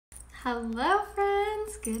Hello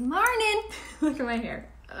friends, good morning. Look at my hair.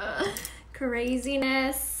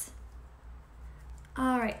 Craziness.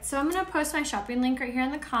 All right, so I'm gonna post my shopping link right here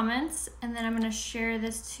in the comments, and then I'm gonna share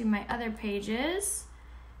this to my other pages,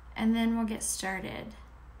 and then we'll get started.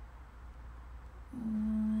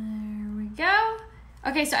 There we go.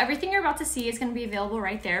 Okay, so everything you're about to see is gonna be available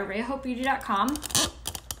right there, rayhopebeauty.com.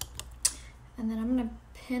 And then I'm gonna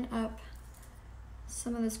pin up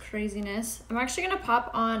some of this craziness. I'm actually gonna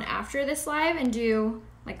pop on after this live and do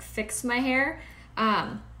like fix my hair.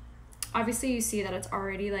 Obviously you see that it's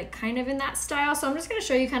already like kind of in that style, so I'm just gonna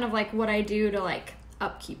show you kind of like what I do to like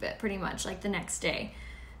upkeep it pretty much like the next day.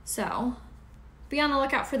 So be on the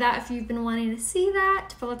lookout for that if you've been wanting to see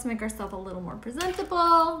that, but let's make ourselves a little more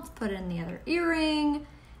presentable. Let's put in the other earring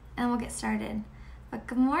and we'll get started. But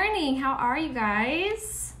good morning, how are you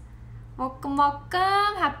guys? Welcome,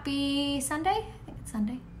 welcome. Happy Sunday.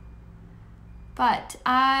 Sunday. But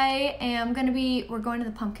we're going to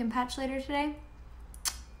the pumpkin patch later today.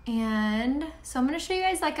 And so I'm going to show you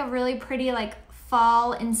guys like a really pretty like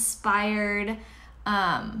fall inspired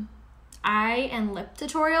eye and lip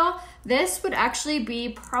tutorial. This would actually be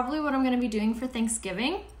probably what I'm going to be doing for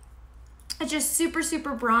Thanksgiving. It's just super,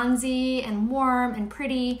 super bronzy and warm and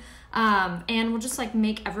pretty. And we'll just like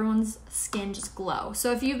make everyone's skin just glow.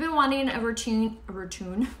 So if you've been wanting a routine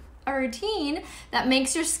that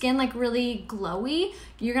makes your skin like really glowy,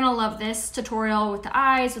 you're gonna love this tutorial with the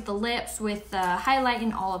eyes, with the lips, with the highlight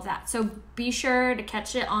and all of that. So be sure to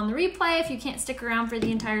catch it on the replay if you can't stick around for the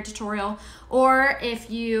entire tutorial, or if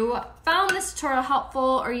you found this tutorial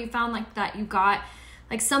helpful or you found like that you got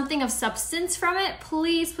like something of substance from it,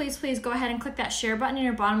 please, please, please go ahead and click that share button in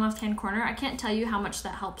your bottom left hand corner. I can't tell you how much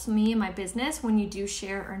that helps me and my business when you do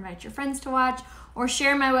share or invite your friends to watch, or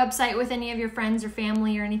share my website with any of your friends or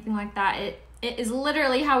family or anything like that. It is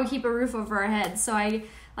literally how we keep a roof over our heads. So I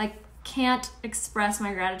like can't express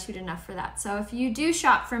my gratitude enough for that. So if you do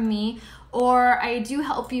shop from me or I do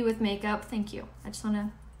help you with makeup, thank you. I just want to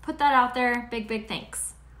put that out there. Big, big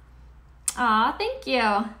thanks. Aw, thank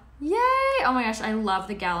you. Yay! Oh my gosh, I love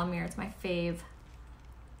the Glam mirror. It's my fave.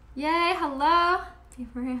 Yay, hello.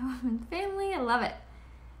 Beachfront family, I love it.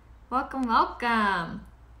 Welcome, welcome.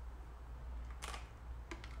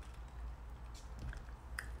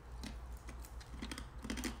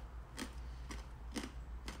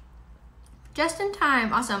 Just in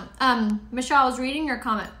time, awesome. Michelle, I was reading your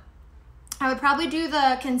comment. I would probably do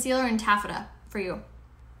the concealer in taffeta for you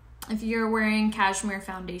if you're wearing cashmere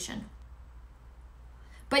foundation.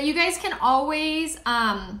 But you guys can always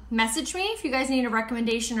message me if you guys need a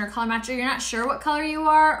recommendation or color match, or you're not sure what color you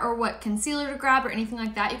are or what concealer to grab or anything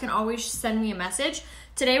like that. You can always send me a message.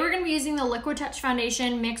 Today we're gonna be using the Liquid Touch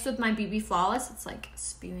foundation mixed with my BB Flawless. It's like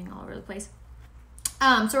spewing all over the place.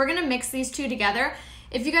 So we're gonna mix these two together.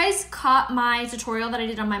 If you guys caught my tutorial that I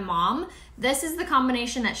did on my mom, this is the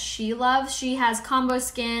combination that she loves. She has combo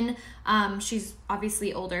skin. She's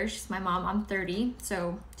obviously older. She's my mom. I'm 30,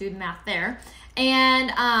 so do the math there.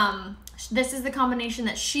 And this is the combination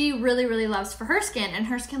that she really, really loves for her skin, and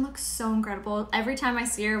her skin looks so incredible. Every time I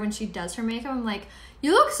see her when she does her makeup, I'm like,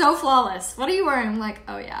 you look so flawless. What are you wearing? I'm like,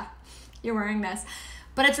 oh yeah, you're wearing this.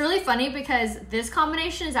 But it's really funny because this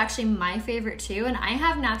combination is actually my favorite too, and I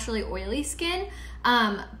have naturally oily skin,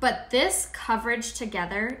 but this coverage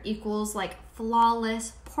together equals like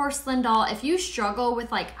flawless porcelain doll. If you struggle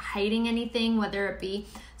with like hiding anything, whether it be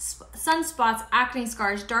sunspots, acne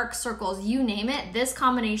scars, dark circles, you name it, this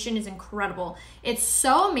combination is incredible. It's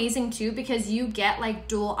so amazing too because you get like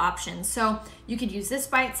dual options. So you could use this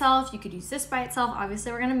by itself, you could use this by itself.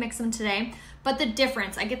 Obviously we're gonna mix them today, but the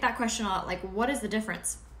difference, I get that question a lot, like what is the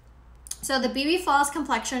difference? So the BB Flawless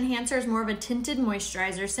Complexion Enhancer is more of a tinted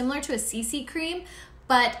moisturizer, similar to a CC cream,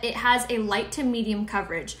 but it has a light to medium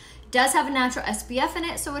coverage. It does have a natural SPF in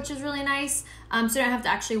it, so which is really nice. So you don't have to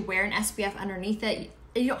actually wear an SPF underneath it.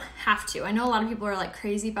 You don't have to. I know a lot of people are like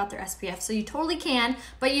crazy about their SPF, so you totally can,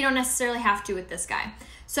 but you don't necessarily have to with this guy.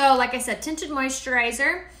 So like I said, tinted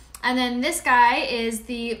moisturizer. And then this guy is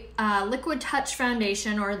the Liquid Touch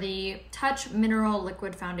Foundation, or the Touch Mineral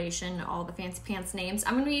Liquid Foundation, all the fancy pants names.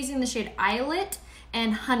 I'm gonna be using the shade Eyelet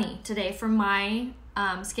and Honey today for my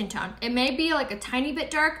skin tone. It may be like a tiny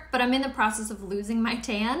bit dark, but I'm in the process of losing my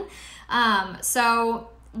tan. So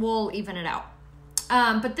we'll even it out.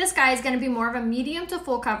 But this guy is gonna be more of a medium to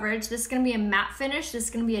full coverage. This is gonna be a matte finish. This is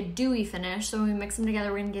gonna be a dewy finish. So when we mix them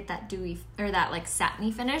together, we're gonna get that dewy, or that like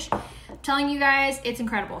satiny finish. I'm telling you guys, it's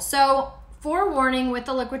incredible. So forewarning with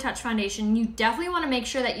the Liquid Touch foundation, you definitely wanna make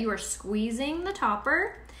sure that you are squeezing the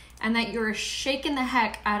topper and that you're shaking the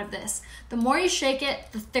heck out of this. The more you shake it,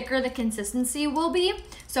 the thicker the consistency will be.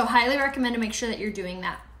 So highly recommend to make sure that you're doing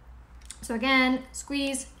that. So again,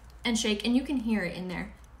 squeeze and shake, and you can hear it in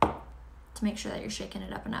there to make sure that you're shaking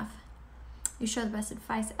it up enough. You show the best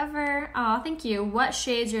advice ever. Oh, thank you. What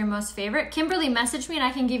shades are your most favorite? Kimberly, message me and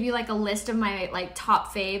I can give you like a list of my like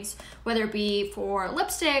top faves, whether it be for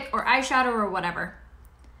lipstick or eyeshadow or whatever.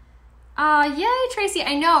 Yay, Tracy.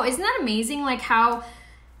 I know. Isn't that amazing? Like how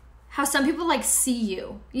some people like see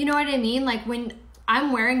you. You know what I mean? Like when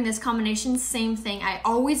I'm wearing this combination, same thing. I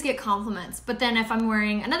always get compliments. But then if I'm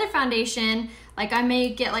wearing another foundation, like I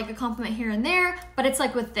may get like a compliment here and there, but it's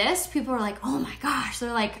like with this, people are like, oh my gosh,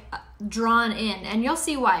 they're like drawn in, and you'll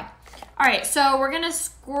see why. All right, so we're gonna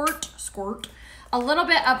squirt a little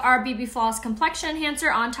bit of our BB Floss Complexion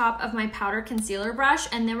Enhancer on top of my powder concealer brush,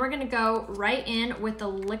 and then we're gonna go right in with the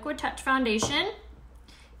Liquid Touch Foundation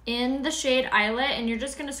in the shade Eyelet, and you're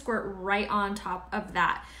just gonna squirt right on top of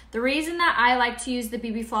that. The reason that I like to use the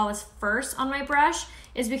BB Flawless first on my brush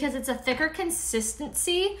is because it's a thicker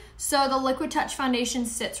consistency, so the Liquid Touch Foundation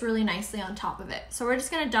sits really nicely on top of it. So we're just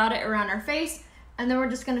gonna dot it around our face, and then we're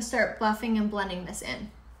just gonna start buffing and blending this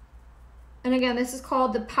in. And again, this is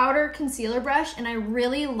called the Powder Concealer Brush, and I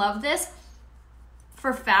really love this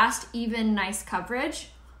for fast, even, nice coverage.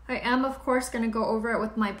 I am, of course, gonna go over it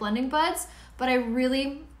with my blending buds, but I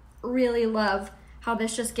really, really love how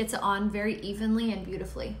this just gets it on very evenly and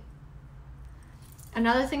beautifully.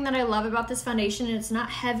 Another thing that I love about this foundation is it's not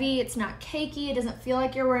heavy, it's not cakey, it doesn't feel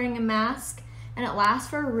like you're wearing a mask, and it lasts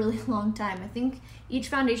for a really long time. I think each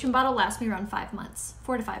foundation bottle lasts me around 5 months,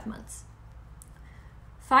 4 to 5 months.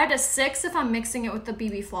 5 to 6 if I'm mixing it with the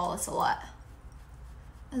BB Flawless a lot.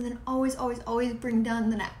 And then always, always, always bring down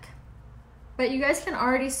the neck. But you guys can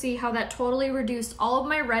already see how that totally reduced all of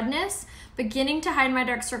my redness, beginning to hide my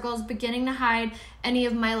dark circles, beginning to hide any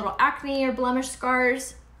of my little acne or blemish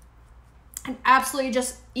scars, and absolutely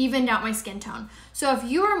just evened out my skin tone. So if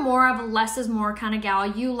you are more of a less is more kind of gal,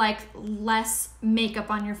 you like less makeup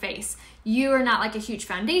on your face, you are not like a huge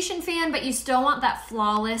foundation fan, but you still want that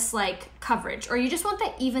flawless like coverage, or you just want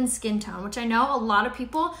that even skin tone, which I know a lot of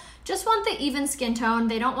people just want the even skin tone.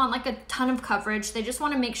 They don't want like a ton of coverage. They just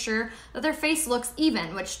want to make sure that their face looks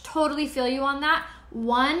even, which totally feel you on that.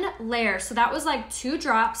 One layer, so that was like 2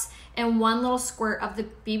 drops and 1 little squirt of the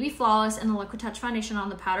BB Flawless and the Liquid Touch Foundation on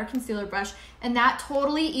the powder concealer brush, and that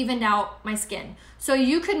totally evened out my skin. So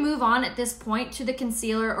you could move on at this point to the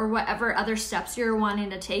concealer or whatever other steps you're wanting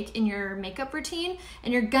to take in your makeup routine,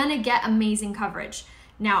 and you're gonna get amazing coverage.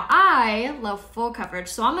 Now, I love full coverage,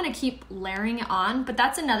 so I'm gonna keep layering it on, but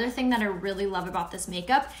that's another thing that I really love about this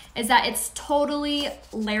makeup is that it's totally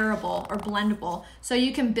layerable or blendable. So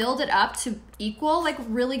you can build it up to equal like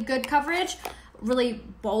really good coverage, really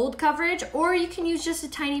bold coverage, or you can use just a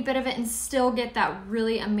tiny bit of it and still get that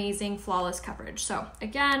really amazing flawless coverage. So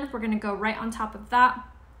again, we're gonna go right on top of that,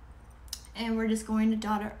 and we're just going to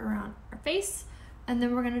dot it around our face, and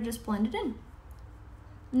then we're gonna just blend it in.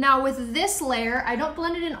 Now with this layer, I don't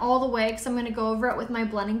blend it in all the way because I'm gonna go over it with my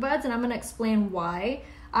blending buds, and I'm gonna explain why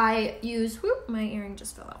I use, whoop, my earring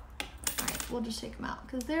just fell out. All right, we'll just take them out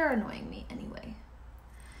because they're annoying me anyway.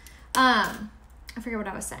 I forget what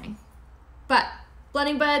I was saying. But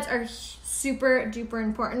blending buds are super duper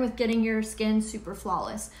important with getting your skin super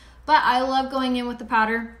flawless. But I love going in with the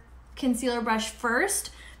powder concealer brush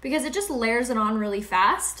first because it just layers it on really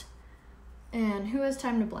fast. And who has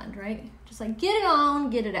time to blend, right? Just like get it on,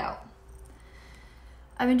 get it out.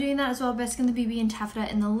 I've been doing that as well, basking the BB and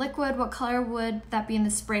taffeta in the liquid. What color would that be in the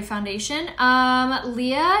spray foundation?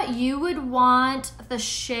 Leah, you would want the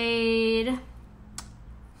shade,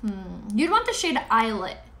 you'd want the shade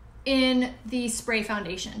Eyelet in the spray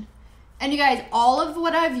foundation. And you guys, all of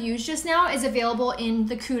what I've used just now is available in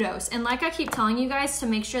the Kudos. And like I keep telling you guys to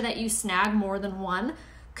make sure that you snag more than one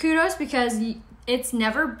Kudos, because it's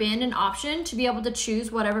never been an option to be able to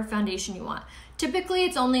choose whatever foundation you want. Typically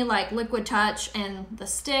it's only like Liquid Touch and the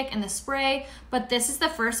stick and the spray, but this is the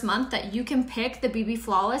first month that you can pick the BB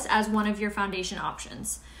Flawless as one of your foundation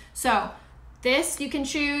options. So this you can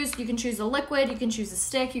choose a liquid, you can choose a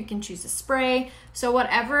stick, you can choose a spray. So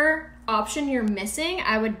whatever option you're missing,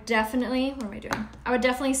 I would definitely, what am I doing? I would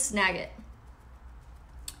definitely snag it.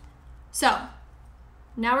 So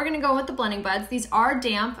now we're gonna go with the blending buds. These are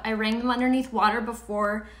damp. I wrung them underneath water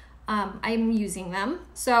before I'm using them.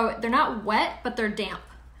 So they're not wet, but they're damp.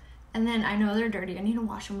 And then I know they're dirty. I need to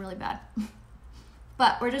wash them really bad.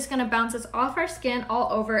 But we're just gonna bounce this off our skin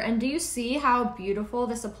all over. And do you see how beautiful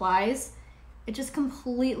this applies? It just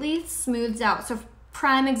completely smooths out. So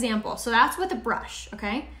prime example. So that's with a brush,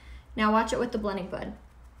 okay? Now watch it with the blending bud.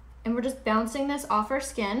 And we're just bouncing this off our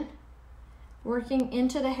skin, working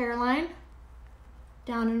into the hairline,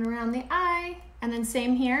 down and around the eye, and then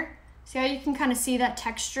same here. See how you can kind of see that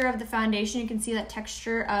texture of the foundation? You can see that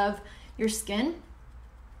texture of your skin.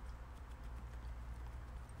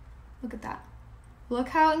 Look at that. Look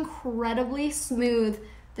how incredibly smooth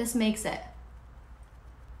this makes it.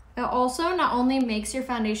 It also not only makes your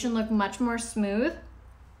foundation look much more smooth,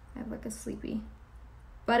 I have like a sleepy,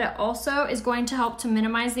 but it also is going to help to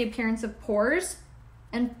minimize the appearance of pores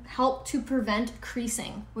and help to prevent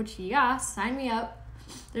creasing, which, yeah, sign me up.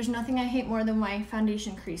 There's nothing I hate more than my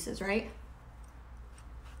foundation creases, right?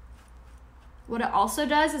 What it also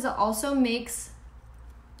does is it also makes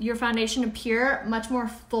your foundation appear much more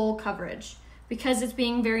full coverage because it's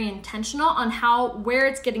being very intentional on where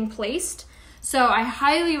it's getting placed. So I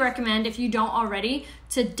highly recommend, if you don't already,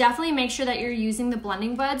 to definitely make sure that you're using the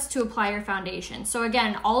blending buds to apply your foundation. So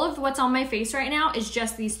again, all of what's on my face right now is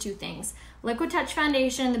just these two things. Liquid Touch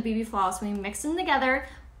Foundation, the BB Flawless. When you mix them together,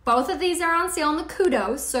 both of these are on sale in the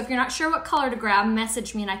Kudos. So if you're not sure what color to grab,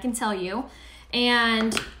 message me and I can tell you.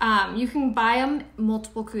 And you can buy them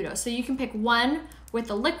multiple Kudos. So you can pick one with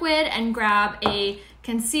the liquid and grab a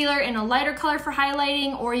concealer in a lighter color for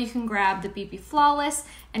highlighting, or you can grab the BB Flawless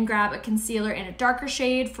and grab a concealer in a darker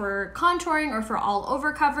shade for contouring or for all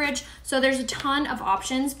over coverage. So there's a ton of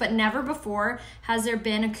options, but never before has there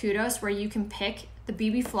been a Kudos where you can pick the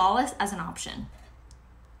BB Flawless as an option.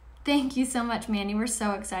 Thank you so much, Mandy. We're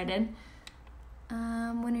so excited.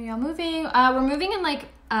 When are y'all moving? We're moving in like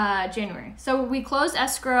January. So we closed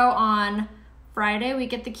escrow on Friday. We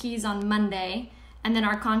get the keys on Monday, and then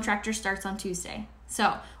our contractor starts on Tuesday.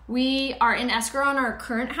 So we are in escrow on our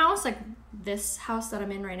current house, like this house that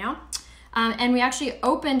I'm in right now. And we actually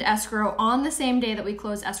opened escrow on the same day that we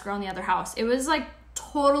closed escrow on the other house. It was like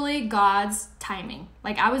totally God's timing.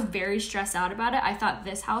 Like I was very stressed out about it. I thought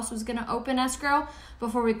this house was gonna open escrow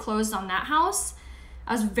before we closed on that house.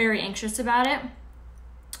 I was very anxious about it.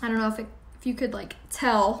 I don't know if you could like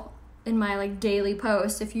tell in my like daily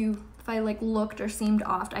post if I like looked or seemed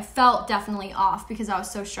off. I felt definitely off because I was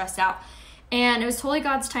so stressed out. And it was totally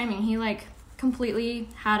God's timing. He like completely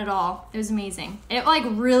had it all. It was amazing. It like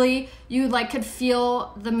really, you like could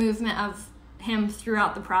feel the movement of him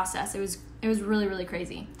throughout the process. It was really, really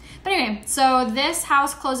crazy. But anyway, so this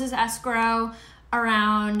house closes escrow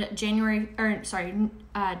around December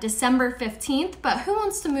 15th, but who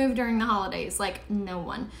wants to move during the holidays? Like no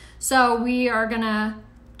one. So we are gonna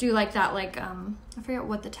do like that, like, I forget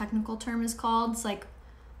what the technical term is called. It's like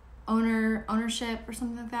ownership or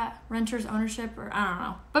something like that. Renter's ownership, or I don't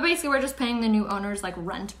know. But basically we're just paying the new owners like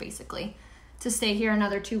rent basically to stay here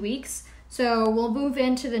another 2 weeks. So we'll move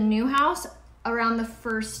into the new house around the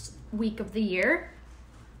first week of the year.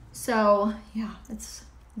 So yeah, it's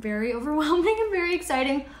very overwhelming and very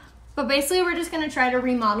exciting. But basically we're just gonna try to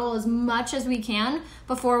remodel as much as we can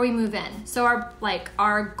before we move in. So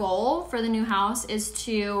our goal for the new house is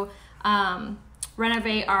to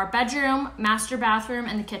renovate our bedroom, master bathroom,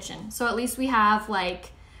 and the kitchen. So at least we have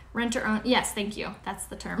like renter own. Yes, thank you. That's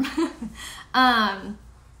the term.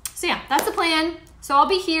 So yeah, that's the plan. So I'll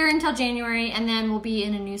be here until January, and then we'll be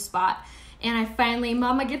in a new spot. And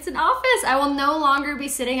Mama gets an office. I will no longer be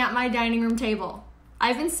sitting at my dining room table.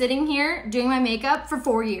 I've been sitting here doing my makeup for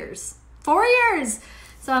 4 years. 4 years!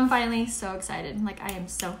 So I'm finally so excited. Like, I am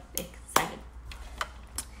so excited.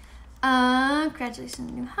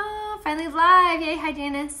 Congratulations, new finally live. Yay, hi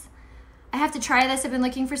Janice. I have to try this. I've been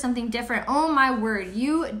looking for something different. Oh my word,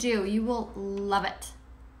 you do. You will love it.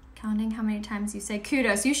 Counting how many times you say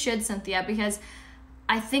kudos. You should, Cynthia, because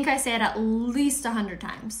I think I say it at least 100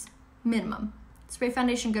 times. Minimum. Spray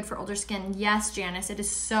foundation good for older skin. Yes, Janice, it is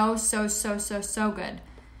so good.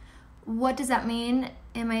 What does that mean?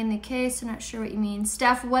 Am I in the case? I'm not sure what you mean.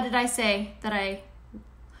 Steph, what did I say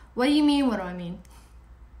what do you mean? What do I mean?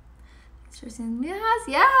 Yes,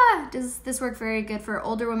 yeah. Does this work very good for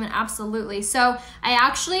older women? Absolutely. So I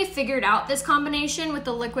actually figured out this combination with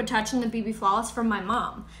the Liquid Touch and the BB Flawless from my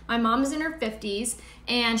mom. My mom is in her 50s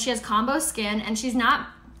and she has combo skin, and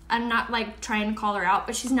I'm not like trying to call her out,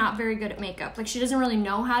 but she's not very good at makeup. Like she doesn't really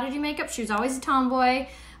know how to do makeup. She was always a tomboy.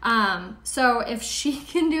 So if she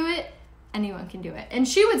can do it, anyone can do it. And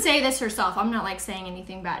she would say this herself. I'm not like saying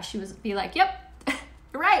anything bad. She would be like, yep,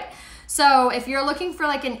 you're right. So if you're looking for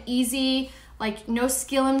like an easy, like no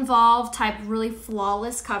skill involved type, really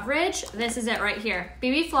flawless coverage, this is it right here.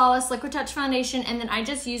 BB Flawless Liquid Touch Foundation, and then I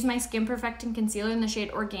just use my Skin Perfecting Concealer in the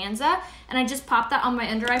shade Organza, and I just pop that on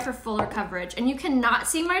my under eye for fuller coverage. And you cannot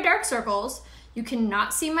see my dark circles. You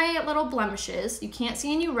cannot see my little blemishes. You can't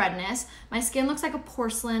see any redness. My skin looks like a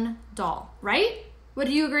porcelain doll, right? Would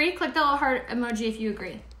you agree? Click the little heart emoji if you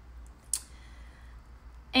agree.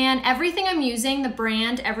 And everything I'm using, the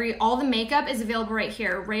brand, all the makeup is available right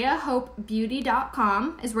here.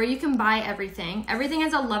 RheaHopeBeauty.com is where you can buy everything. Everything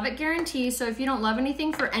has a love it guarantee, so if you don't love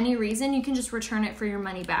anything for any reason, you can just return it for your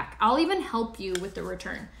money back. I'll even help you with the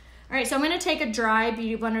return. All right, so I'm gonna take a dry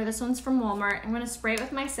beauty blender. This one's from Walmart. I'm gonna spray it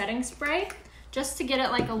with my setting spray just to get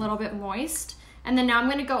it like a little bit moist. And then now I'm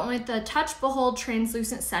gonna go in with the Touch Behold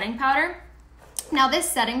Translucent Setting Powder. Now this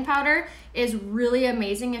setting powder is really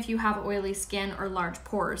amazing if you have oily skin or large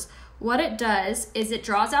pores. What it does is it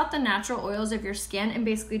draws out the natural oils of your skin and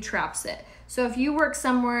basically traps it. So if you work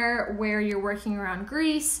somewhere where you're working around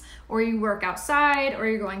grease, or you work outside, or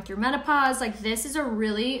you're going through menopause, like this is a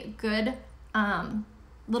really good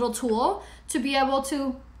little tool to be able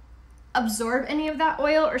to absorb any of that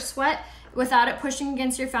oil or sweat without it pushing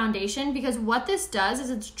against your foundation, because what this does is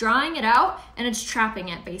it's drawing it out and it's trapping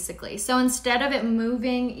it basically. So instead of it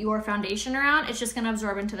moving your foundation around, it's just gonna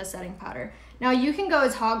absorb into the setting powder. Now you can go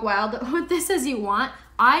as hog wild with this as you want.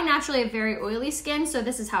 I naturally have very oily skin, so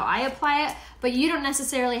this is how I apply it, but you don't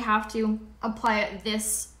necessarily have to apply it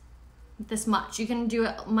this much. You can do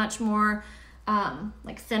it much more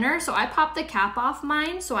like thinner. So I popped the cap off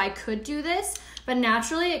mine so I could do this, but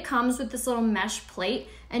naturally it comes with this little mesh plate,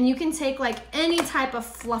 and you can take like any type of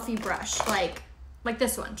fluffy brush, like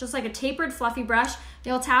this one, just like a tapered fluffy brush.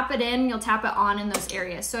 You'll tap it in, you'll tap it on in those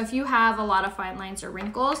areas. So if you have a lot of fine lines or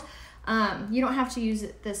wrinkles, you don't have to use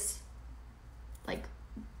it this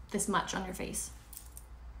much on your face.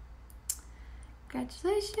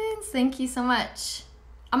 Congratulations, thank you so much.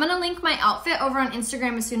 I'm gonna link my outfit over on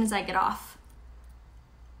Instagram as soon as I get off.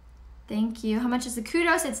 Thank you. How much is the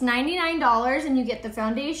kudos? It's $99, and you get the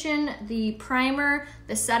foundation, the primer,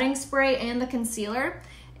 the setting spray, and the concealer.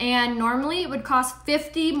 And normally it would cost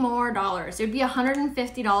 $50 more. It would be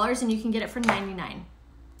 $150, and you can get it for $99.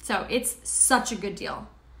 So it's such a good deal.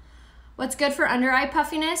 What's good for under eye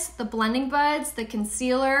puffiness? The blending buds, the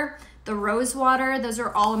concealer, the rose water, those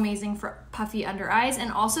are all amazing for puffy under eyes.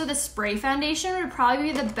 And also the spray foundation would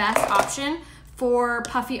probably be the best option for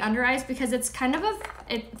puffy under eyes, because it's kind of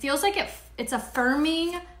it feels like it's a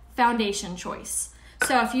firming foundation choice.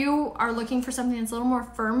 So if you are looking for something that's a little more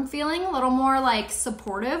firm feeling, a little more like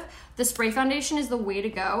supportive, the spray foundation is the way to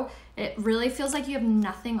go. It really feels like you have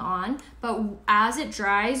nothing on, but as it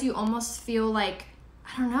dries, you almost feel like,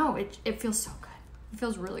 I don't know, it feels so good. It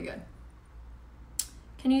feels really good.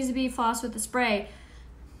 Can you use a BB floss with the spray?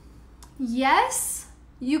 Yes,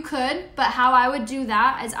 you could, but how I would do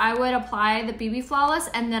that is I would apply the BB Flawless,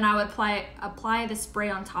 and then I would apply the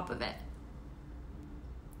spray on top of it.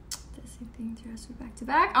 The same thing to rest back to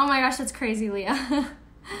back. Oh my gosh, that's crazy, Leah.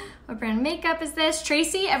 What brand of makeup is this?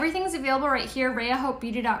 Tracy, everything's available right here,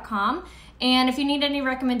 RheaHopeBeauty.com. And if you need any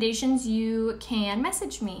recommendations, you can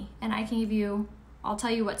message me, and I'll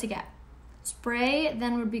tell you what to get. Spray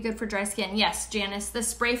then would be good for dry skin. Yes, Janice, the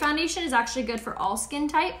spray foundation is actually good for all skin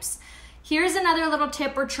types. Here's another little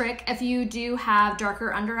tip or trick if you do have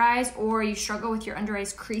darker under eyes, or you struggle with your under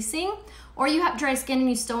eyes creasing, or you have dry skin and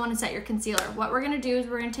you still want to set your concealer. What we're going to do is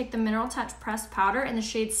we're going to take the Mineral Touch Pressed Powder in the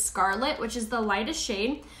shade Scarlet, which is the lightest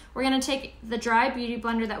shade. We're going to take the dry beauty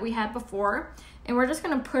blender that we had before, and we're just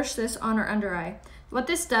going to push this on our under eye. What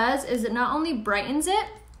this does is it not only brightens it,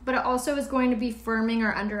 but it also is going to be firming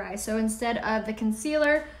our under eye. So instead of the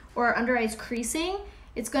concealer or our under eyes creasing,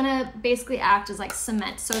 it's gonna basically act as like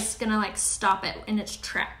cement. So it's gonna like stop it in its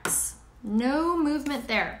tracks. No movement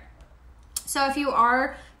there. So if you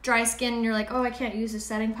are dry skin and you're like, oh, I can't use a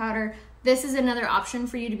setting powder, this is another option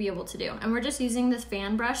for you to be able to do. And we're just using this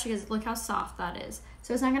fan brush because look how soft that is.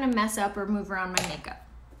 So it's not gonna mess up or move around my makeup.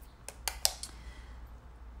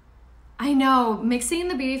 I know, mixing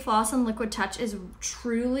the BB Floss and Liquid Touch is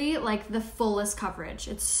truly like the fullest coverage.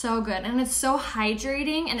 It's so good, and it's so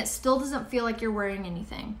hydrating, and it still doesn't feel like you're wearing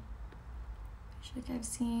anything. I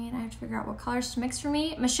have to figure out what colors to mix for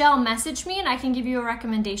me. Michelle, message me and I can give you a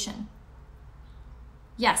recommendation.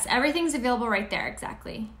 Yes, everything's available right there,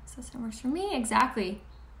 exactly. So that works for me, exactly.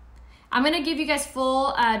 I'm gonna give you guys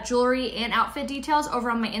full jewelry and outfit details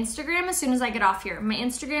over on my Instagram as soon as I get off here. My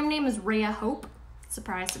Instagram name is Rhea Hope.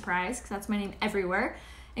 Surprise, surprise, because that's my name everywhere,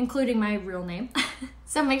 including my real name.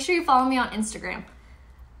 So make sure you follow me on Instagram.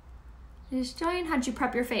 Just join. How'd you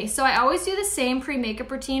prep your face? So I always do the same pre-makeup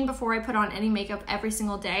routine before I put on any makeup every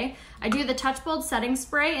single day. I do the Touch Bold setting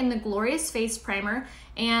spray and the Glorious Face Primer,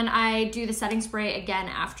 and I do the setting spray again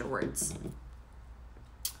afterwards.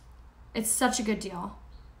 It's such a good deal.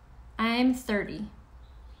 I'm 30.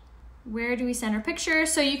 Where do we send our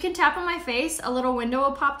pictures? So you can tap on my face, a little window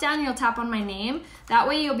will pop down, you'll tap on my name. That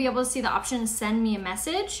way you'll be able to see the option to send me a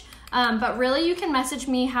message. But really you can message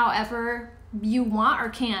me however you want or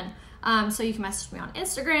can. So you can message me on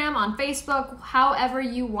Instagram, on Facebook, however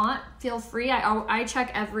you want. Feel free. I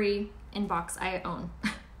check every inbox I own.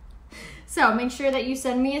 So make sure that you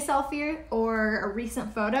send me a selfie or a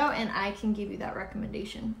recent photo and I can give you that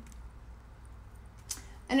recommendation.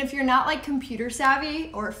 And if you're not like computer savvy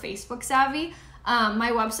or Facebook savvy,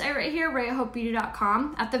 my website right here,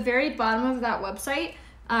 rayahopebeauty.com, at the very bottom of that website,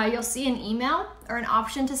 you'll see an email or an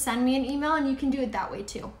option to send me an email, and you can do it that way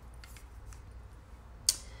too.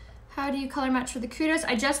 How do you color match for the kudos?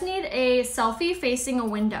 I just need a selfie facing a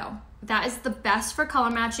window. That is the best for color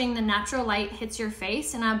matching. The natural light hits your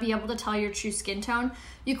face and I'll be able to tell your true skin tone.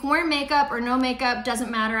 You can wear makeup or no makeup, doesn't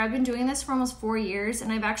matter. I've been doing this for almost 4 years,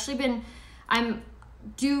 and I've actually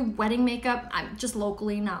do wedding makeup. I'm just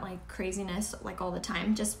locally, not like craziness like all the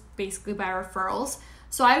time, just basically by referrals.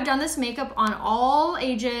 So I've done this makeup on all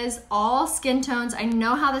ages, all skin tones. I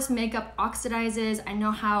know how this makeup oxidizes. I know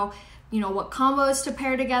how, what combos to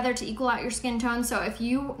pair together to equal out your skin tone. So if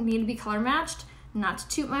you need to be color matched, not to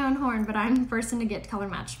toot my own horn, but I'm the person to get color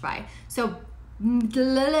matched by. So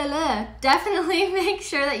definitely make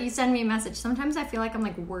sure that you send me a message. Sometimes I feel like I'm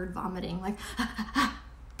like word vomiting, like,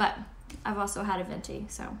 but I've also had a venti,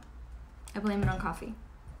 so I blame it on coffee.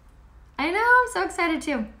 I know, I'm so excited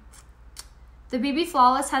too. The BB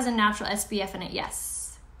Flawless has a natural SPF in it,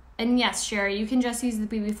 yes. And yes, Sherry, you can just use the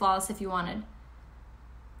BB Flawless if you wanted.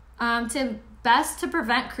 Best to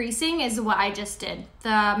prevent creasing is what I just did.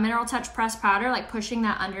 The Mineral Touch Pressed Powder, like pushing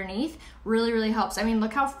that underneath, really, really helps. I mean,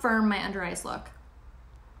 look how firm my under eyes look.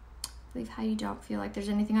 Believe how you don't feel like there's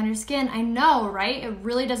anything on your skin. I know, right? It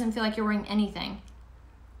really doesn't feel like you're wearing anything.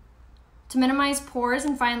 To minimize pores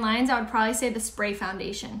and fine lines, I would probably say the spray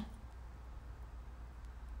foundation.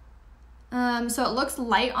 So it looks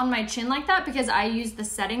light on my chin like that because I used the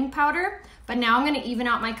setting powder, but now I'm gonna even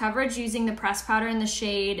out my coverage using the pressed powder in the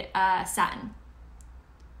shade Satin.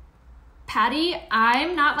 Patty,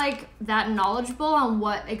 I'm not like that knowledgeable on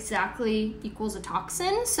what exactly equals a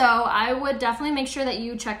toxin, so I would definitely make sure that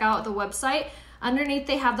you check out the website. Underneath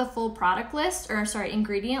they have the full product list, or sorry,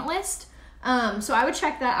 ingredient list. So I would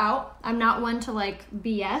check that out. I'm not one to like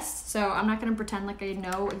BS, so I'm not gonna pretend like I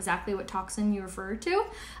know exactly what toxin you refer to.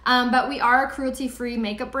 But we are a cruelty-free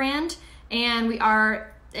makeup brand, and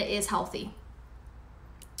it is healthy.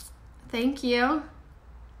 Thank you.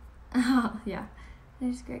 Oh, yeah.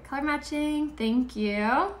 There's great color matching. Thank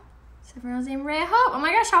you. Everyone's named Ray Hope. Oh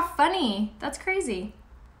my gosh, how funny. That's crazy.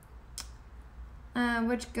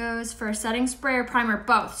 Which goes for setting spray or primer?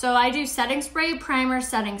 Both. So I do setting spray, primer,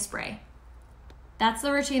 setting spray. That's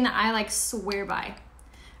the routine that I like swear by.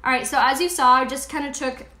 All right, so as you saw, I just kind of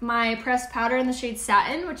took my pressed powder in the shade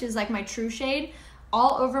Satin, which is like my true shade,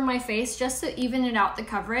 all over my face just to even it out the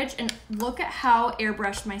coverage. And look at how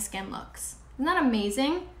airbrushed my skin looks. Isn't that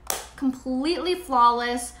amazing? Completely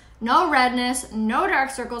flawless, no redness, no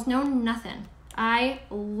dark circles, no nothing. I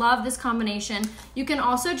love this combination. You can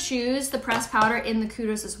also choose the pressed powder in the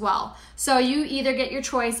kudos as well. So you either get your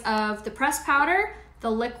choice of the pressed powder,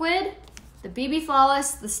 the liquid, the BB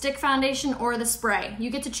Flawless, the stick foundation, or the spray. You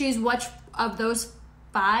get to choose which of those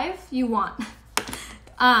 5 you want.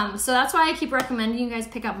 So that's why I keep recommending you guys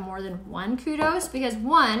pick up more than one kudos, because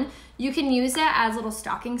one, you can use it as a little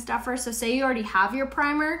stocking stuffer. So say you already have your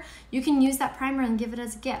primer, you can use that primer and give it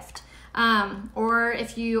as a gift. Or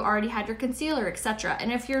if you already had your concealer, etc.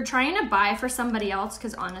 And if you're trying to buy for somebody else,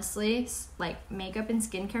 because honestly, like makeup and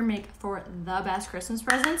skincare make for the best Christmas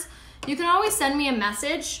presents, you can always send me a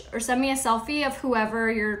message or send me a selfie of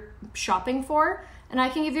whoever you're shopping for, and I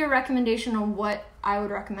can give you a recommendation on what I would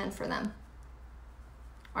recommend for them.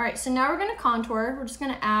 All right, so now we're gonna contour. We're just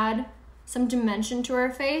gonna add some dimension to our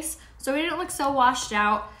face so we don't look so washed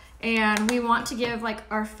out, and we want to give like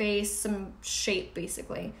our face some shape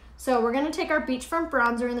basically. So we're gonna take our Beachfront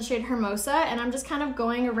bronzer in the shade Hermosa, and I'm just kind of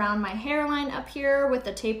going around my hairline up here with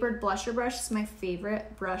the tapered blusher brush. It's my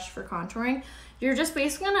favorite brush for contouring. You're just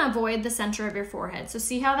basically gonna avoid the center of your forehead. So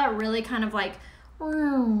see how that really kind of like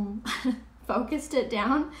focused it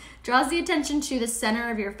down? Draws the attention to the center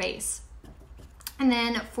of your face. And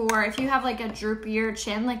then for if you have like a droopier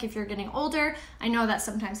chin, like if you're getting older, I know that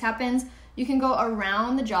sometimes happens, you can go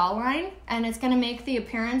around the jawline, and it's gonna make the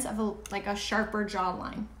appearance of a sharper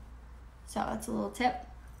jawline. So that's a little tip.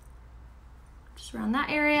 Just around that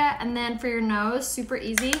area. And then for your nose, super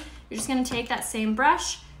easy. You're just gonna take that same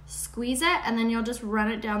brush, squeeze it, and then you'll just run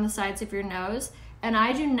it down the sides of your nose. And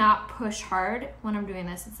I do not push hard when I'm doing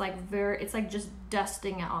this. It's like just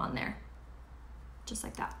dusting it on there. Just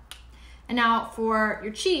like that. And now for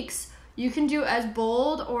your cheeks, you can do as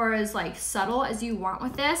bold or as like subtle as you want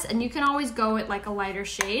with this, and you can always go with like a lighter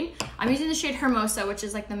shade. I'm using the shade Hermosa, which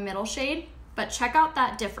is like the middle shade. but check out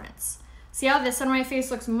that difference. See how this side of my face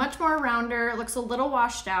looks much more rounder, looks a little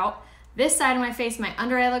washed out. This side of my face, my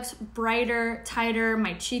under eye looks brighter, tighter,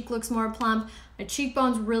 my cheek looks more plump. My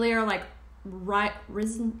cheekbones really are like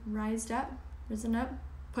risen up,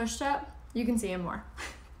 pushed up. You can see them more.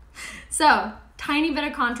 So, tiny bit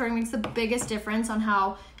of contouring makes the biggest difference on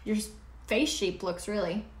how your face shape looks,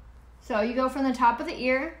 really. So you go from the top of the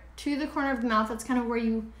ear to the corner of the mouth. That's kind of where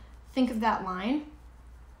you think of that line.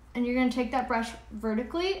 And you're gonna take that brush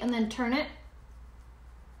vertically and then turn it,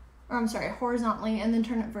 or I'm sorry, horizontally, and then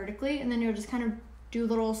turn it vertically. And then you'll just kind of do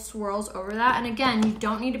little swirls over that. And again, you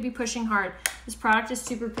don't need to be pushing hard. This product is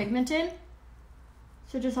super pigmented.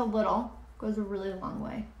 So just a little goes a really long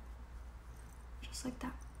way. Just like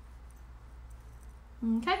that.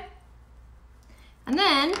 Okay. And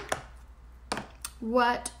then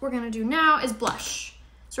what we're gonna do now is blush.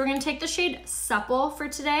 So we're gonna take the shade Supple for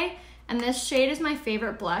today. And this shade is my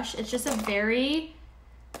favorite blush. It's just a very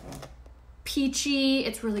peachy,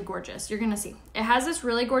 it's really gorgeous. You're gonna see. It has this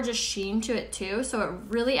really gorgeous sheen to it too, so it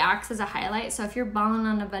really acts as a highlight. So if you're balling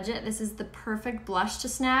on a budget, this is the perfect blush to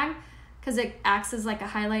snag because it acts as like a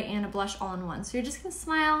highlight and a blush all in one. So you're just gonna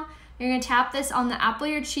smile. You're gonna tap this on the apple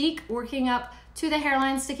of your cheek, working up to the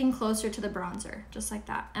hairline, sticking closer to the bronzer, just like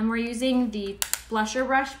that. And we're using the blusher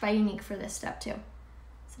brush by Unique for this step too.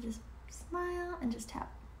 So just smile and just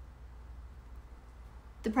tap.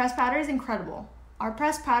 The pressed powder is incredible. Our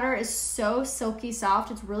pressed powder is so silky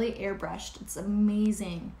soft. It's really airbrushed. It's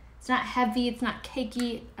amazing. It's not heavy. It's not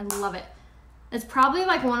cakey. I love it. It's probably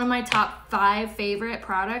like one of my top 5 favorite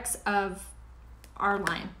products of our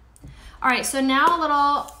line. All right, so now a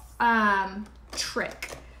little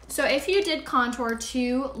trick. So if you did contour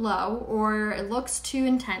too low or it looks too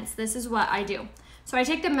intense, this is what I do. So I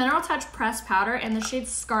take the Mineral Touch pressed powder in the shade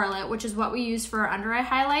Scarlet, which is what we use for our under eye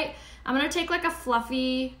highlight. I'm gonna take like a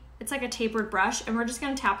fluffy, it's like a tapered brush, and we're just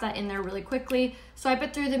gonna tap that in there really quickly. Swipe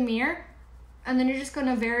it through the mirror, and then you're just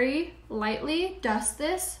gonna very lightly dust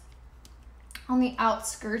this on the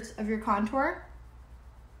outskirts of your contour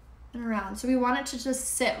and around. So we want it to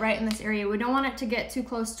just sit right in this area. We don't want it to get too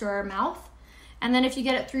close to our mouth. And then if you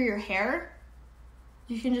get it through your hair,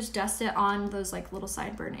 you can just dust it on those like little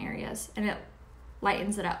sideburn areas, and it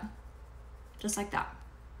lightens it up, just like that.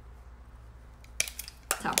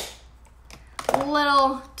 So,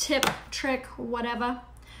 little tip, trick, whatever. All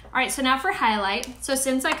right, so now for highlight. So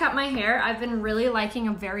since I cut my hair, I've been really liking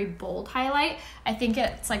a very bold highlight. I think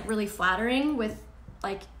it's like really flattering with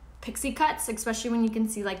like pixie cuts, especially when you can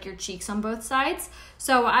see like your cheeks on both sides.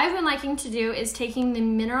 So what I've been liking to do is taking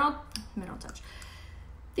the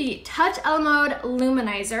the Touch Ele Mode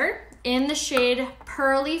Luminizer in the shade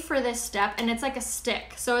Pearly for this step, and it's like a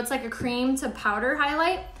stick. So it's like a cream to powder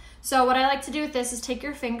highlight. So what I like to do with this is take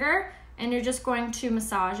your finger and you're just going to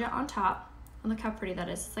massage it on top. And look how pretty that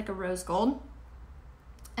is. It's like a rose gold.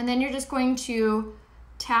 And then you're just going to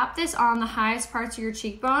tap this on the highest parts of your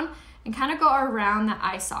cheekbone and kind of go around the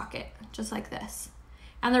eye socket, just like this.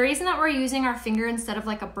 And the reason that we're using our finger instead of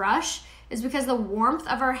like a brush is because the warmth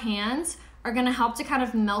of our hands are gonna help to kind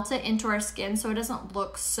of melt it into our skin so it doesn't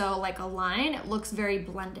look so like a line. It looks very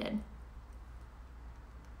blended.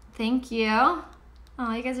 Thank you.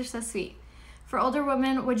 Oh, you guys are so sweet. For older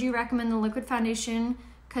women, would you recommend the liquid foundation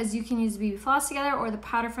because you can use the BB Flawless together, or the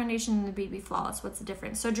powder foundation and the BB Flawless? What's the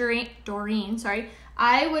difference? So Doreen,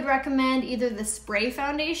 I would recommend either the spray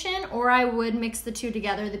foundation, or I would mix the two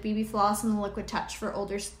together, the BB Flawless and the Liquid Touch for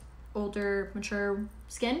older mature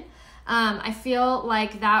skin. I feel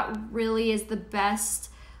like that really is the best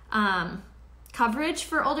coverage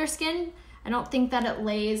for older skin. I don't think that it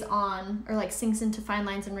lays on or like sinks into fine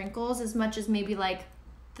lines and wrinkles as much as maybe like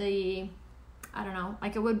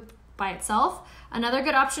like it would by itself. Another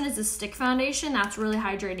good option is the stick foundation. That's really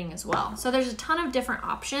hydrating as well. So there's a ton of different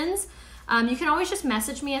options. You can always just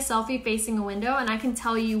message me a selfie facing a window and I can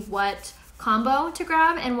tell you what combo to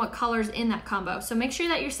grab and what colors in that combo. So make sure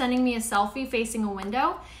that you're sending me a selfie facing a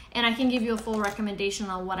window and I can give you a full recommendation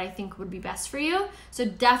on what I think would be best for you. So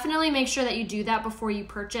definitely make sure that you do that before you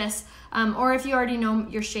purchase. Or if you already know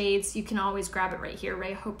your shades, you can always grab it right here,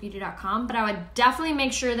 rayhopebeauty.com. But I would definitely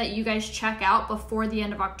make sure that you guys check out before the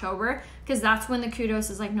end of October because that's when the Kudos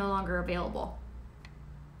is like no longer available.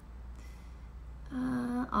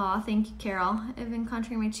 Aw, thank you, Carol. I've been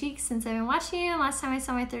contouring my cheeks since I've been watching you. And last time I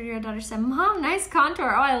saw my 30-year-old daughter said, "Mom, nice contour."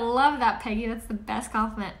 Oh, I love that, Peggy. That's the best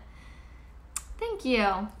compliment. Thank you.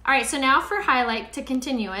 All right, so now for highlight to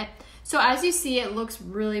continue it. So as you see, it looks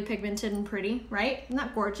really pigmented and pretty, right? Isn't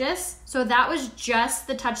that gorgeous? So that was just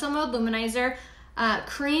the Touch Ele Mode Luminizer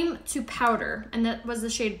cream to powder, and that was the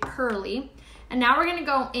shade Pearly. And now we're gonna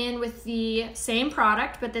go in with the same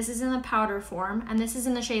product, but this is in the powder form, and this is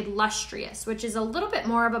in the shade Lustrous, which is a little bit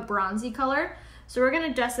more of a bronzy color. So we're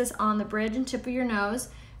gonna dust this on the bridge and tip of your nose,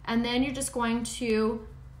 and then you're just going to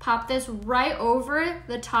pop this right over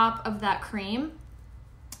the top of that cream.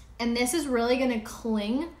 And this is really gonna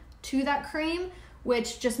cling to that cream,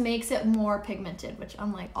 which just makes it more pigmented, which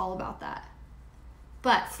I'm like all about that.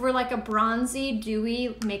 But for like a bronzy,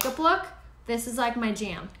 dewy makeup look, this is like my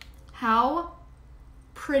jam. How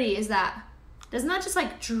pretty is that? Doesn't that just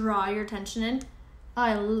like draw your attention in? Oh,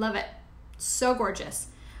 I love it. So gorgeous.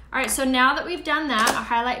 All right, so now that we've done that, our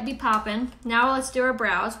highlight be popping. Now let's do our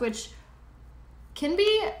brows, which can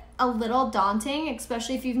be a little daunting,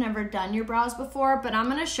 especially if you've never done your brows before, but I'm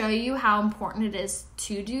gonna show you how important it is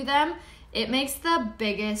to do them. It makes the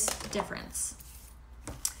biggest difference.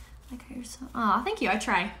 Like how you're so, oh, thank you, I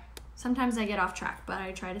try. Sometimes I get off track, but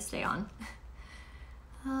I try to stay on.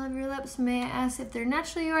 I love your lips. May I ask if they're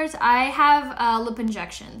naturally yours? I have lip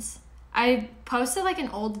injections. I posted like an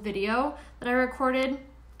old video that I recorded,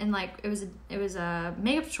 and like it was a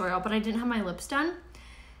makeup tutorial, but I didn't have my lips done.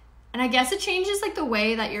 And I guess it changes like the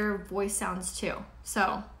way that your voice sounds too.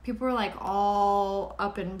 So people were like all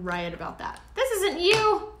up in riot about that. This isn't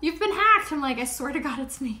you. You've been hacked. I'm like, I swear to God,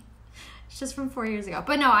 it's me. It's just from 4 years ago.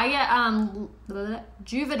 But no, I get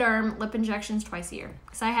Juvederm lip injections twice a year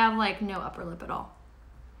because I have like no upper lip at all.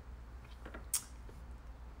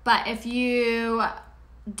 But if you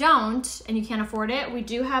don't and you can't afford it, we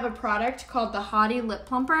do have a product called the Hottie Lip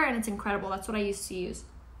Plumper, and it's incredible. That's what I used to use.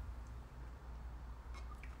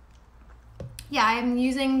 Yeah, I'm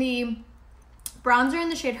using the bronzer in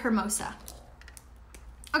the shade Hermosa.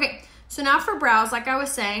 Okay, so now for brows, like I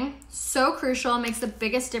was saying, so crucial. It makes the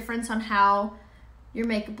biggest difference on how your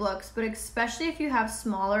makeup looks, but especially if you have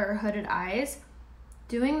smaller or hooded eyes,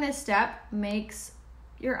 doing this step makes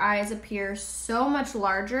your eyes appear so much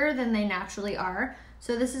larger than they naturally are.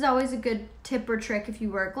 So this is always a good tip or trick if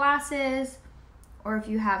you wear glasses or if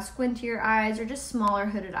you have squintier eyes or just smaller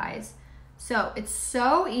hooded eyes. So it's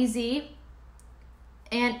so easy.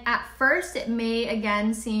 And at first it may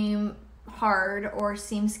again seem hard or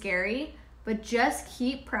seem scary, but just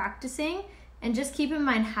keep practicing and just keep in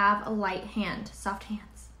mind, have a light hand, soft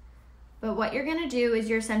hands. But what you're gonna do is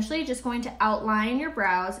you're essentially just going to outline your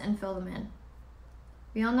brows and fill them in.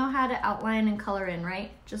 We all know how to outline and color in,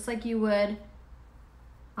 right? Just like you would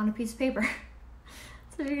on a piece of paper.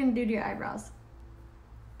 That's what you're gonna do to your eyebrows.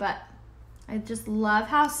 But I just love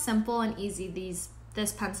how simple and easy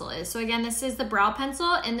this pencil is. So again, this is the brow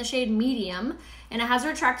pencil in the shade Medium, and it has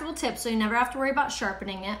a retractable tip, so you never have to worry about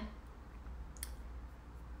sharpening it.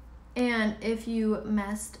 And if you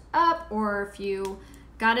messed up or if you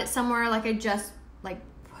got it somewhere, like I just like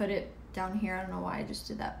put it down here, I don't know why I just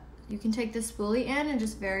did that. You can take this spoolie in and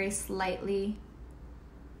just very slightly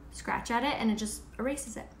scratch at it and it just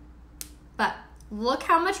erases it. But look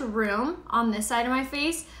how much room on this side of my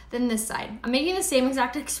face than this side. I'm making the same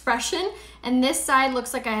exact expression, and this side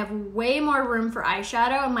looks like I have way more room for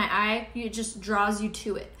eyeshadow, and my eye, it just draws you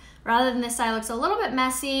to it. Rather than this side looks a little bit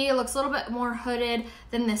messy, it looks a little bit more hooded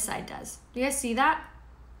than this side does. Do you guys see that?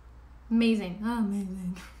 Amazing, oh,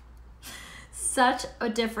 amazing. Such a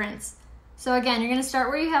difference. So again, you're gonna start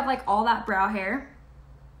where you have like all that brow hair,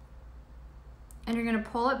 and you're gonna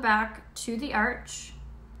pull it back to the arch.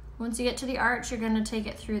 Once you get to the arch, you're gonna take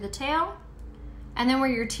it through the tail, and then where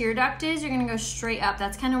your tear duct is, you're gonna go straight up.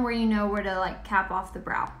 That's kind of where you know where to like cap off the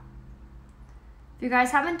brow. If you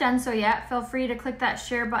guys haven't done so yet, feel free to click that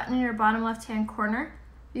share button in your bottom left-hand corner.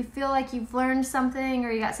 If you feel like you've learned something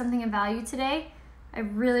or you got something of value today, I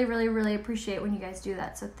really, really, really appreciate when you guys do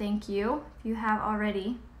that. So thank you if you have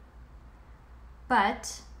already.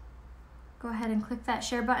 But go ahead and click that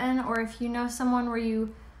share button, or if you know someone where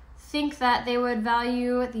you think that they would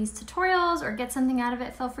value these tutorials or get something out of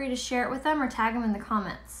it, feel free to share it with them or tag them in the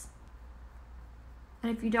comments.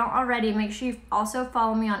 And if you don't already, make sure you also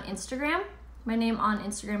follow me on Instagram. My name on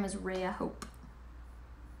Instagram is Rhea Hope.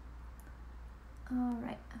 All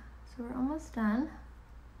right, so we're almost done.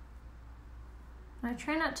 I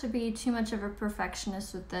try not to be too much of a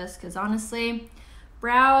perfectionist with this because honestly,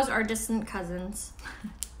 brows are distant cousins.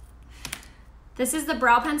 This is the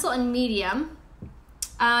brow pencil in Medium.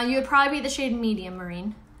 You would probably be the shade Medium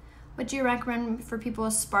Marine. What do you recommend for people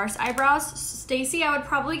with sparse eyebrows? Stacy, I would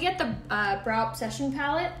probably get the Brow Obsession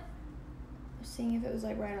palette. I was seeing if it was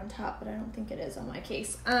like right on top, but I don't think it is on my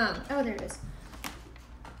case. Oh, there it is.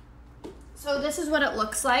 So this is what it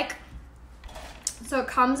looks like. So it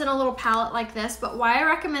comes in a little palette like this, but why I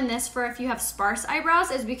recommend this for if you have sparse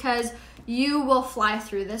eyebrows is because you will fly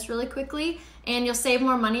through this really quickly, and you'll save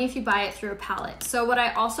more money if you buy it through a palette. So what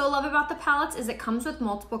I also love about the palettes is it comes with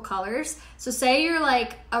multiple colors. So say you're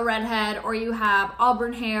like a redhead, or you have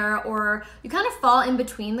auburn hair, or you kind of fall in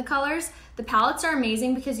between the colors. The palettes are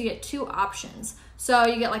amazing because you get two options. So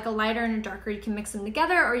you get like a lighter and a darker, you can mix them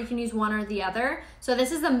together, or you can use one or the other. So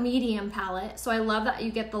this is the medium palette. So I love that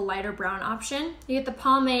you get the lighter brown option. You get the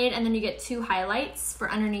pomade, and then you get two highlights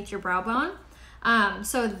for underneath your brow bone.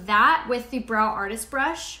 So that with the brow artist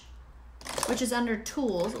brush, which is under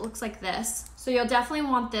tools, it looks like this. So you'll definitely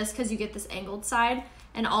want this because you get this angled side,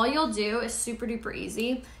 and all you'll do is super duper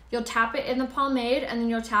easy. You'll tap it in the pomade, and then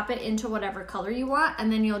you'll tap it into whatever color you want,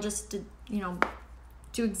 and then you'll just, you know,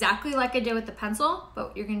 do exactly like I did with the pencil,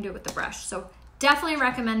 but you're gonna do it with the brush. So definitely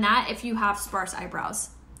recommend that if you have sparse eyebrows.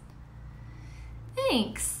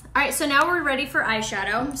 Thanks. All right, so now we're ready for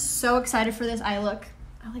eyeshadow. I'm so excited for this eye look.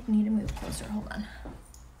 I like need to move closer, hold on.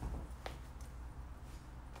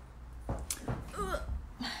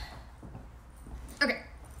 Okay,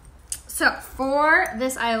 so for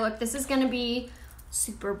this eye look, this is gonna be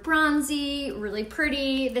super bronzy, really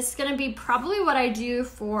pretty. This is gonna be probably what I do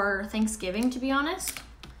for Thanksgiving, to be honest.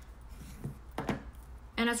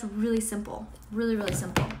 And it's really simple, really, really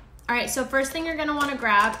simple. All right, so first thing you're gonna wanna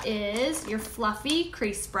grab is your fluffy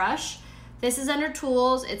crease brush. This is under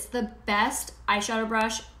tools. It's the best eyeshadow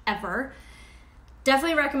brush ever.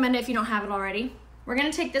 Definitely recommend it if you don't have it already. We're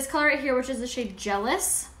gonna take this color right here, which is the shade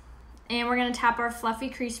Jealous, and we're gonna tap our fluffy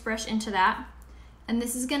crease brush into that. And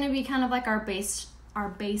this is gonna be kind of like our base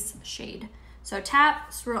shade. So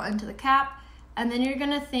tap, swirl into the cap, and then you're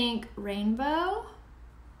gonna think rainbow,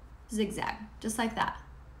 zigzag, just like that.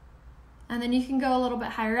 And then you can go a little bit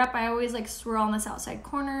higher up. I always like swirl on this outside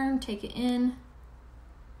corner, take it in,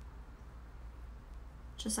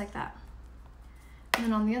 just like that. And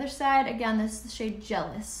then on the other side, again, this is the shade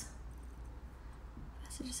Jealous.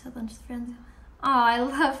 I just had lunch with friends. Oh, I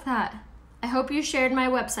love that. I hope you shared my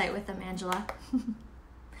website with them, Angela.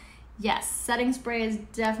 Yes, setting spray is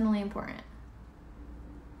definitely important.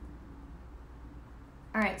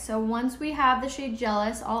 All right, so once we have the shade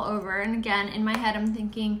Jealous all over, and again, in my head, I'm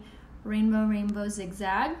thinking rainbow, rainbow,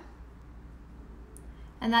 zigzag.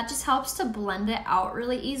 And that just helps to blend it out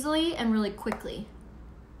really easily and really quickly.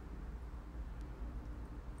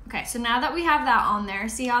 Okay, so now that we have that on there,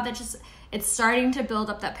 see how that just, it's starting to build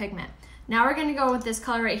up that pigment. Now we're gonna go with this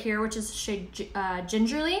color right here, which is the shade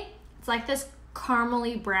Gingerly. It's like this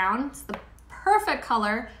caramely brown. It's the perfect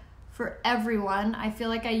color for everyone. I feel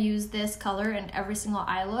like I use this color in every single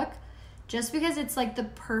eye look just because it's like the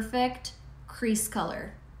perfect crease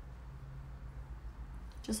color.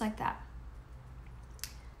 Just like that.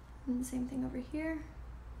 And the same thing over here.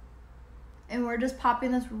 And we're just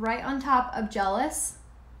popping this right on top of Jealous,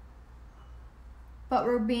 but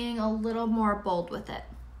we're being a little more bold with it,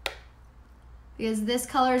 because this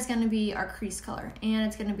color is gonna be our crease color, and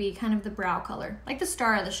it's gonna be kind of the brow color, like the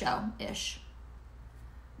star of the show-ish.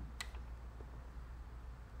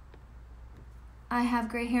 I have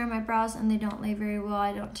gray hair in my brows and they don't lay very well.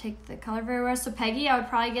 I don't take the color very well. So Peggy, I would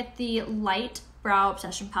probably get the light brow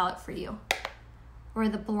obsession palette for you. Or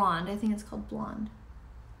the blonde, I think it's called blonde.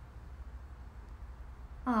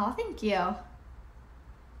 Oh, thank you.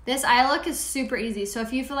 This eye look is super easy. So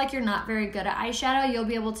if you feel like you're not very good at eyeshadow, you'll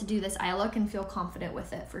be able to do this eye look and feel confident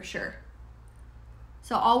with it for sure.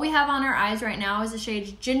 So all we have on our eyes right now is the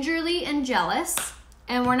shades Gingerly and Jealous,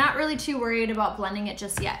 and we're not really too worried about blending it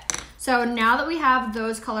just yet. So now that we have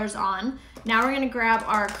those colors on, now we're gonna grab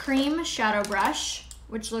our cream shadow brush,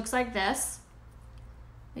 which looks like this,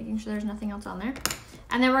 making sure there's nothing else on there.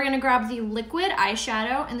 And then we're gonna grab the liquid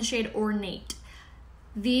eyeshadow in the shade Ornate.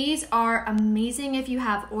 These are amazing if you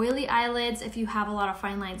have oily eyelids, if you have a lot of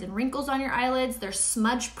fine lines and wrinkles on your eyelids. They're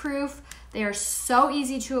smudge proof. They are so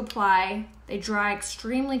easy to apply. They dry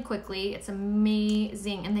extremely quickly. It's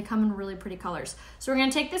amazing, and they come in really pretty colors. So we're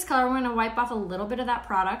gonna take this color, we're gonna wipe off a little bit of that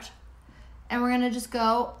product, and we're gonna just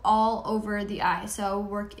go all over the eye. So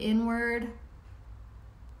work inward,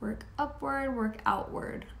 work upward, work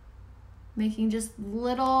outward, making just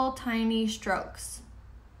little tiny strokes.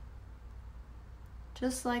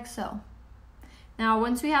 Just like so. Now,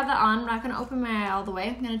 once we have that on, I'm not gonna open my eye all the way.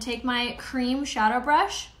 I'm gonna take my cream shadow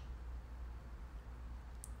brush,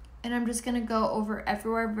 and I'm just gonna go over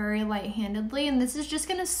everywhere very light-handedly, and this is just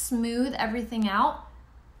gonna smooth everything out,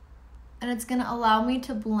 and it's gonna allow me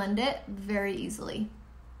to blend it very easily,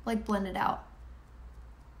 like blend it out.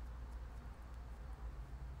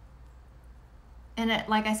 And it,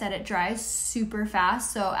 like I said, it dries super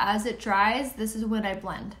fast, so as it dries, this is when I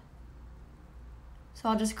blend. So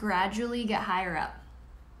I'll just gradually get higher up.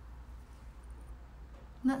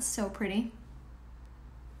 And that's so pretty.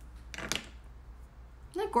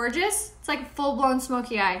 Isn't that gorgeous? It's like a full-blown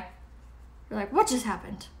smoky eye. You're like, what just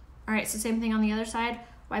happened? All right, so same thing on the other side.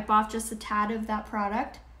 Wipe off just a tad of that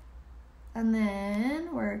product. And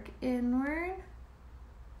then work inward.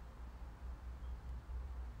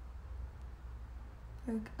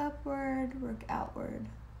 Work upward, work outward.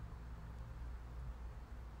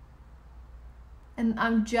 And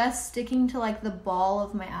I'm just sticking to like the ball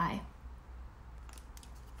of my eye.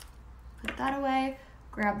 Put that away.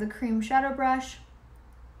 Grab the cream shadow brush.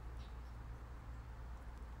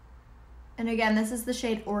 And again, this is the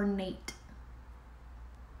shade Ornate.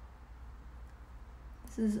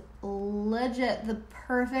 This is legit the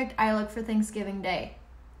perfect eye look for Thanksgiving Day.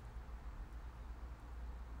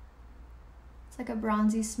 It's like a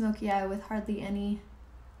bronzy, smoky eye with hardly any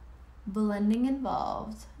blending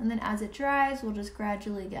involved. And then as it dries, we'll just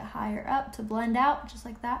gradually get higher up to blend out, just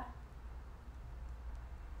like that.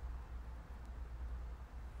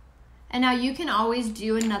 And now you can always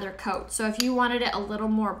do another coat. So if you wanted it a little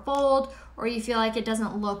more bold, or you feel like it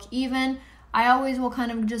doesn't look even, I always will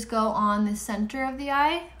kind of just go on the center of the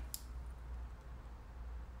eye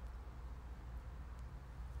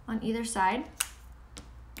on either side.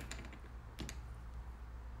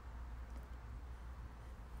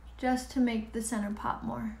 Just to make the center pop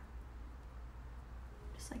more.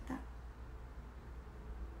 Just like that.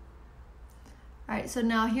 All right, so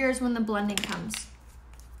now here's when the blending comes.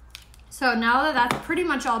 So now that that's pretty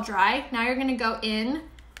much all dry, now you're gonna go in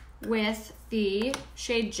with the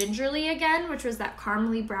shade Gingerly again, which was that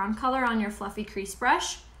caramely brown color on your fluffy crease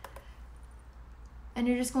brush. And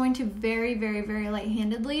you're just going to very, very, very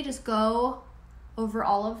light-handedly just go over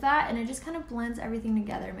all of that, and it just kind of blends everything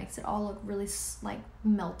together. It makes it all look really like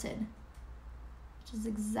melted, which is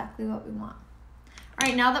exactly what we want. All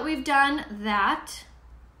right, now that we've done that,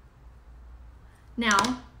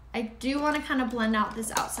 now I do want to kind of blend out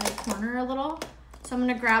this outside corner a little. So I'm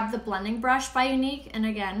going to grab the blending brush by Unique, and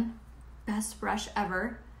again, best brush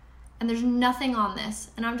ever. And there's nothing on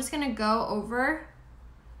this. And I'm just going to go over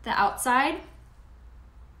the outside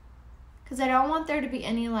because I don't want there to be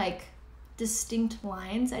any like distinct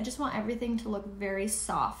lines. I just want everything to look very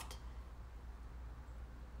soft.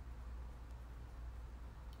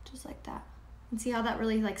 Just like that. And see how that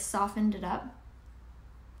really like softened it up?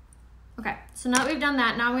 Okay, so now that we've done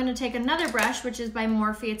that, now I'm going to take another brush, which is by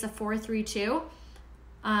Morphe. It's a 432.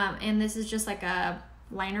 And this is just like a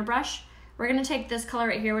liner brush. We're going to take this color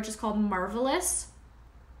right here, which is called Marvelous.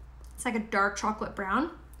 It's like a dark chocolate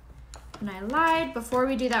brown. And I lied. Before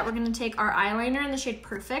we do that, we're going to take our eyeliner in the shade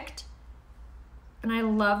Perfect. And I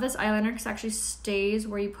love this eyeliner because it actually stays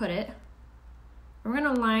where you put it. We're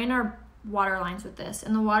going to line our water lines with this.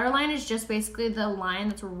 And the water line is just basically the line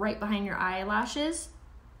that's right behind your eyelashes.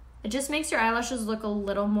 It just makes your eyelashes look a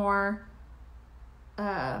little more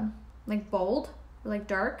like bold or like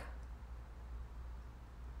dark.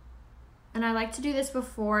 And I like to do this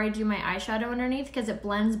before I do my eyeshadow underneath because it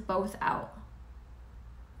blends both out,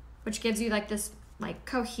 which gives you like this like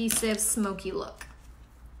cohesive smoky look.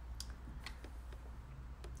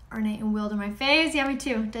 Ornate and Wild in my face. Yeah, me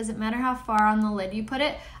too. Doesn't matter how far on the lid you put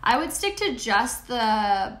it. I would stick to just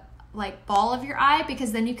the like ball of your eye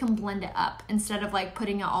because then you can blend it up instead of like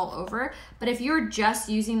putting it all over. But if you're just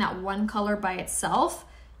using that one color by itself,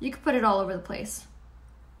 you could put it all over the place.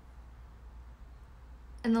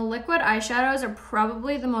 And the liquid eyeshadows are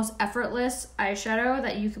probably the most effortless eyeshadow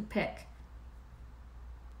that you could pick.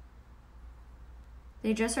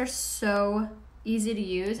 They just are so easy to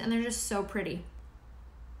use and they're just so pretty.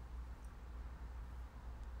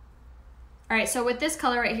 All right, so with this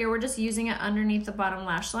color right here, we're just using it underneath the bottom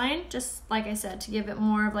lash line, just like I said, to give it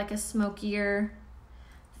more of like a smokier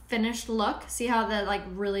finished look. See how that like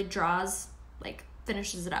really draws, like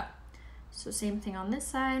finishes it up. So same thing on this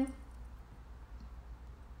side.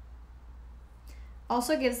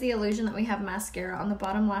 Also gives the illusion that we have mascara on the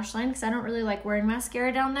bottom lash line because I don't really like wearing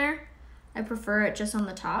mascara down there. I prefer it just on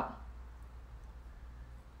the top.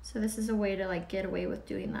 So this is a way to like get away with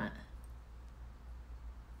doing that.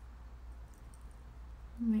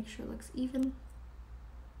 Make sure it looks even.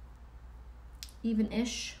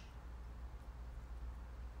 Even-ish.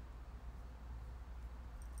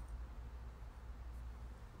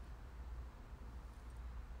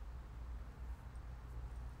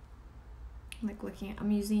 I'm like looking at,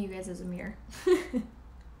 I'm using you guys as a mirror. All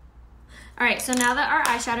right, so now that our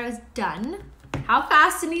eyeshadow is done, how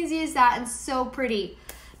fast and easy is that and so pretty.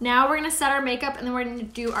 Now we're gonna set our makeup and then we're gonna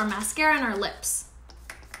do our mascara and our lips.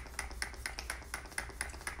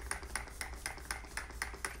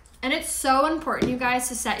 And it's so important, you guys,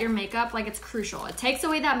 to set your makeup. Like, it's crucial. It takes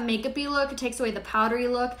away that makeup-y look. It takes away the powdery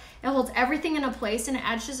look. It holds everything into place, and it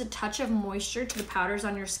adds just a touch of moisture to the powders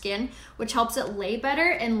on your skin, which helps it lay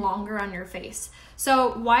better and longer on your face.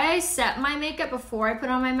 So why I set my makeup before I put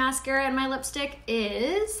on my mascara and my lipstick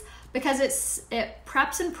is because it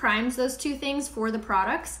preps and primes those two things for the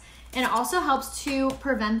products. And it also helps to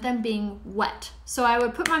prevent them being wet. So I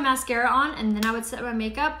would put my mascara on and then I would set my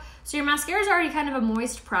makeup. So your mascara is already kind of a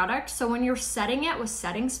moist product. So when you're setting it with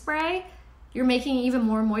setting spray, you're making even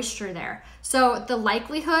more moisture there. So the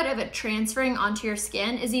likelihood of it transferring onto your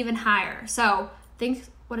skin is even higher. So think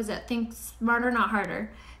smarter, not harder.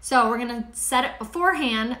 So we're gonna set it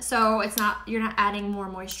beforehand so you're not adding more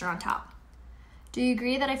moisture on top. Do you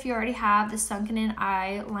agree that if you already have the sunken in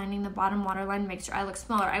eye lining the bottom waterline makes your eye look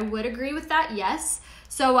smaller? I would agree with that, yes.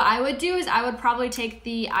 So what I would do is I would probably take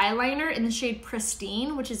the eyeliner in the shade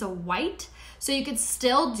Pristine, which is a white. So you could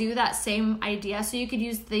still do that same idea. So you could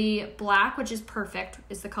use the black, which is Perfect,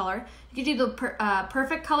 is the color. You could do the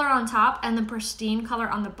Perfect color on top and the Pristine color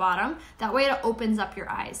on the bottom. That way it opens up your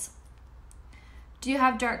eyes. Do you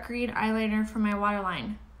have dark green eyeliner for my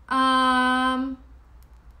waterline? I'm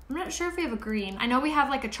not sure if we have a green. I know we have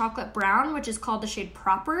like a chocolate brown, which is called the shade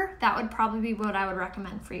Proper. That would probably be what I would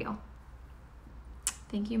recommend for you.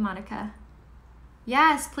 Thank you, Monica.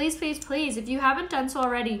 Yes, please, please, please. If you haven't done so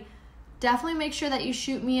already, definitely make sure that you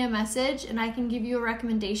shoot me a message and I can give you a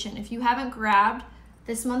recommendation. If you haven't grabbed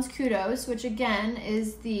this month's kudos, which again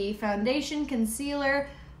is the foundation, concealer,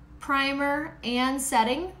 primer, and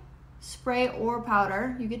setting, spray or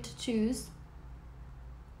powder, you get to choose.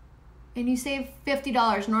 And you save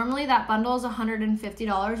 $50. Normally that bundle is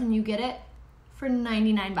 $150 and you get it for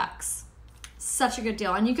 99 bucks. Such a good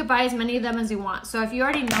deal. And you could buy as many of them as you want. So if you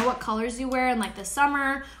already know what colors you wear in like the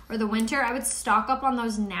summer or the winter, I would stock up on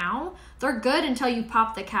those now. They're good until you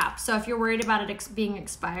pop the cap. So if you're worried about it being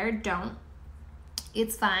expired, don't.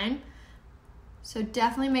 It's fine. So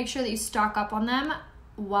definitely make sure that you stock up on them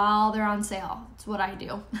while they're on sale. That's what I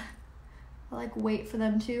do. I like wait for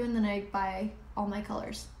them to, and then I buy all my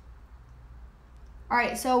colors. All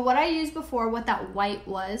right, so what I used before, what that white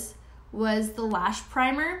was the lash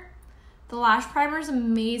primer. The lash primer is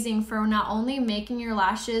amazing for not only making your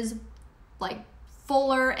lashes like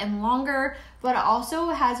fuller and longer, but it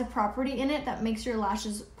also has a property in it that makes your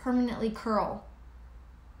lashes permanently curl.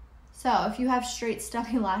 So if you have straight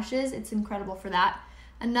stumpy lashes, it's incredible for that.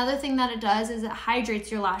 Another thing that it does is it hydrates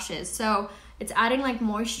your lashes. So it's adding like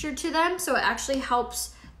moisture to them, so it actually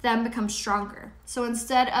helps them become stronger. So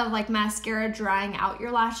instead of like mascara drying out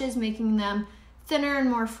your lashes, making them thinner and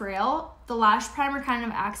more frail, the lash primer kind of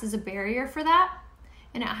acts as a barrier for that,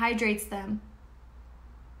 and it hydrates them.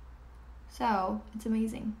 So it's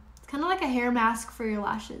amazing. It's kind of like a hair mask for your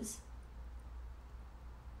lashes.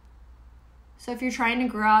 So if you're trying to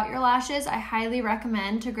grow out your lashes, I highly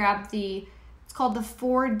recommend to grab it's called the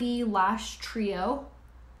 4D Lash Trio.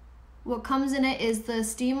 What comes in it is the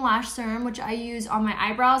Steam Lash Serum, which I use on my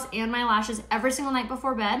eyebrows and my lashes every single night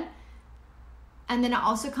before bed. And then it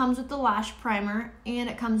also comes with the lash primer, and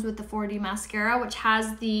it comes with the 4D mascara, which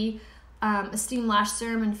has the Steam Lash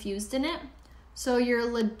Serum infused in it. So you're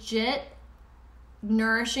legit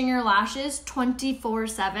nourishing your lashes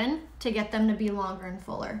 24/7 to get them to be longer and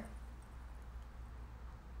fuller.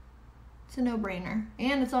 It's a no-brainer.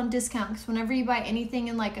 And it's on discount, because whenever you buy anything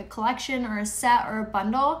in like a collection or a set or a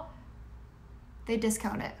bundle, they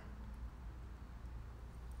discount it.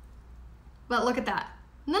 But look at that.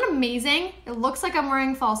 Isn't that amazing? It looks like I'm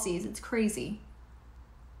wearing falsies. It's crazy.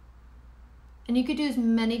 And you could do as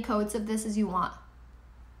many coats of this as you want.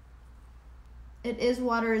 It is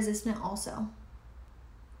water resistant also.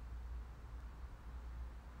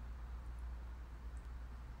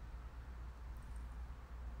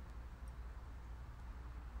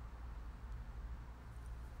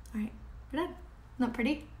 All right, we're done. Not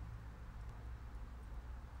pretty?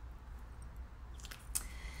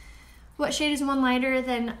 What shade is one lighter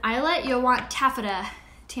than Eyelet? You'll want Taffeta.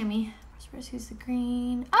 Tammy, who's the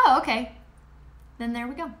green? Oh, okay. Then there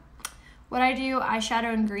we go. Would I do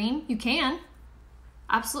eyeshadow in green? You can.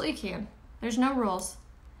 Absolutely can. There's no rules.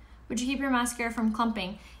 Would you keep your mascara from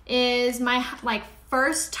clumping? Is my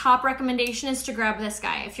first top recommendation is to grab this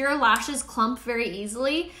guy. If your lashes clump very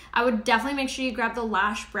easily, I would definitely make sure you grab the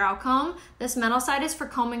Lash Brow Comb. This metal side is for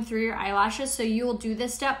combing through your eyelashes, so you will do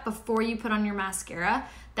this step before you put on your mascara.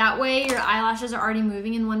 That way your eyelashes are already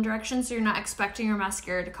moving in one direction, so you're not expecting your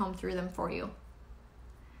mascara to comb through them for you.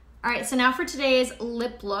 All right, so now for today's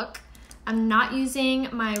lip look, I'm not using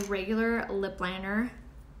my regular lip liner.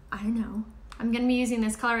 I know. I'm gonna be using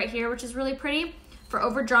this color right here, which is really pretty for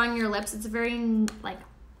overdrawing your lips. It's a very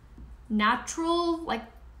natural, like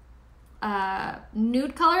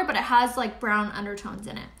nude color, but it has like brown undertones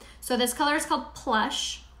in it. So this color is called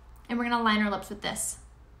Plush, and we're gonna line our lips with this.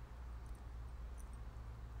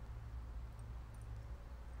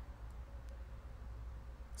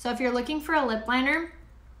 So if you're looking for a lip liner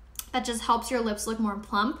that just helps your lips look more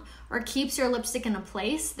plump or keeps your lipstick in a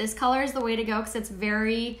place, this color is the way to go because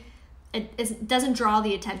it doesn't draw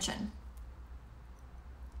the attention.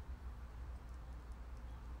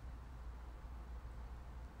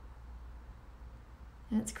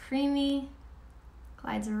 And it's creamy,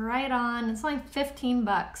 glides right on. It's only 15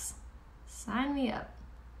 bucks. Sign me up.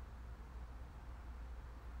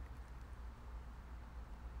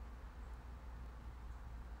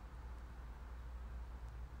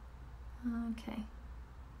 Okay.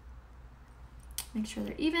 Make sure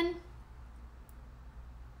they're even.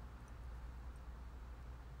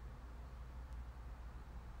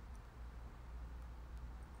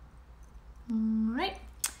 All right.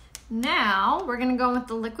 Now we're gonna go with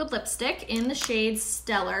the liquid lipstick in the shade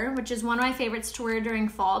Stellar, which is one of my favorites to wear during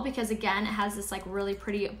fall because again, it has this like really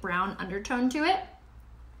pretty brown undertone to it.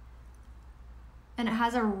 And it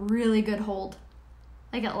has a really good hold.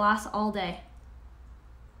 Like it lasts all day.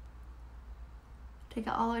 Take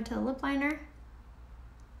it all the way to the lip liner.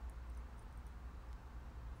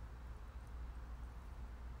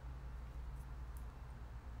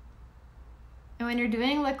 And when you're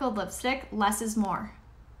doing liquid lipstick, less is more.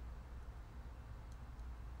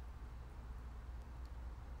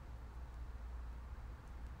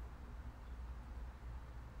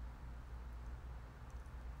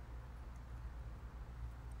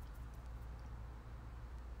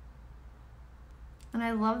 And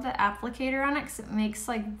I love the applicator on it because it makes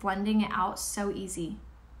like blending it out so easy.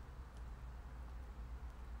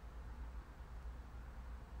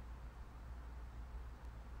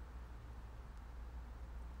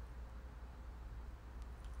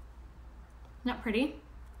 Not pretty?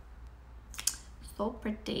 So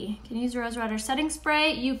pretty. Can you use Rose Red or setting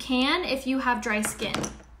spray? You can if you have dry skin.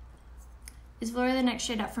 Is Flora the next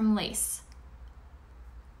shade up from Lace?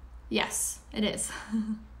 Yes, it is.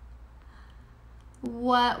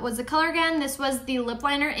 What was the color again? This was the lip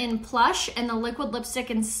liner in Plush and the liquid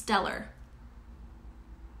lipstick in Stellar.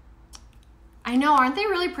 I know, aren't they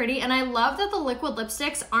really pretty? And I love that the liquid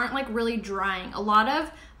lipsticks aren't like really drying. A lot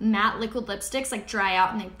of matte liquid lipsticks like dry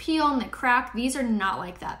out and they peel and they crack. These are not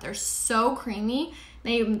like that. They're so creamy.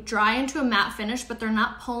 They dry into a matte finish, but they're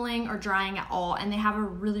not pulling or drying at all. And they have a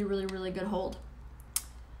really, really, really good hold.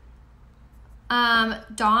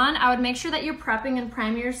 Dawn, I would make sure that you're prepping and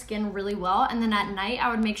priming your skin really well. And then at night, I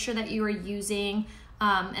would make sure that you are using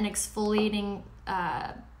an exfoliating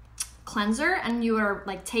cleanser and you are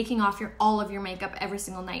like taking off all of your makeup every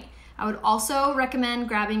single night. I would also recommend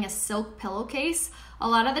grabbing a silk pillowcase. A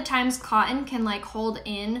lot of the times cotton can like hold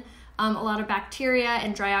in a lot of bacteria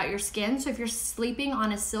and dry out your skin. So if you're sleeping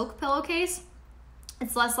on a silk pillowcase,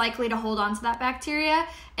 it's less likely to hold on to that bacteria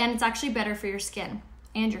and it's actually better for your skin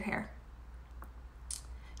and your hair.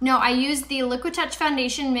 No, I used the Liquid Touch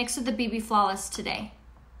foundation mixed with the BB Flawless today.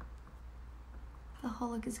 The whole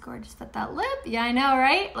look is gorgeous, but that lip, yeah, I know,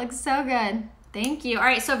 right? Looks so good. Thank you. All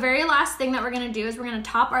right, so very last thing that we're gonna do is we're gonna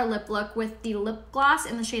top our lip look with the lip gloss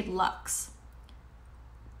in the shade Luxe.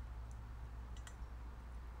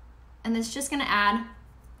 And this is just gonna add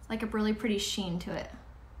like a really pretty sheen to it.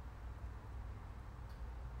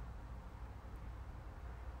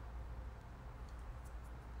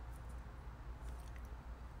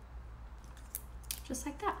 Just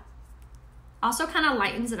like that. Also kind of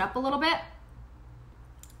lightens it up a little bit.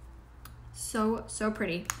 So, so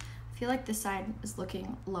pretty. I feel like this side is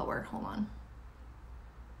looking lower. Hold on.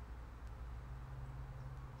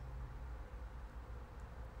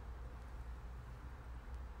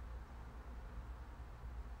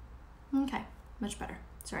 Okay, much better.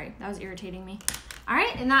 Sorry, that was irritating me. All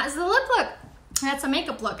right, and that is the lip look. That's a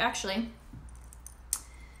makeup look, actually.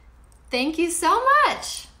 Thank you so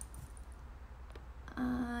much.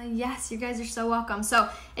 Yes, you guys are so welcome. So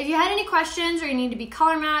if you had any questions or you need to be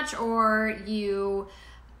color match or you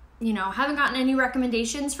haven't gotten any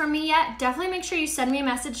recommendations from me yet, definitely make sure you send me a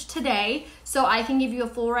message today so I can give you a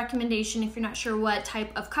full recommendation. If you're not sure what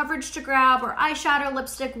type of coverage to grab or eyeshadow,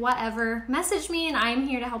 lipstick, whatever, message me and I'm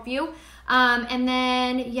here to help you. And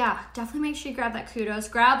then, yeah, definitely make sure you grab that Kudos.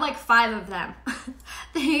 Grab like 5 of them.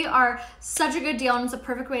 They are such a good deal and it's a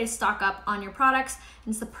perfect way to stock up on your products.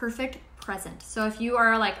 And it's the perfect present. So if you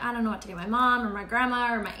are like, I don't know what to get my mom or my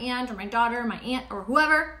grandma or my aunt or my daughter or my aunt or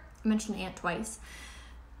whoever, I mentioned aunt twice,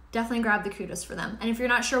 definitely grab the Kudos for them. And if you're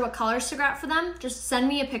not sure what colors to grab for them, just send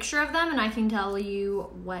me a picture of them and I can tell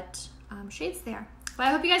you what shades they are. But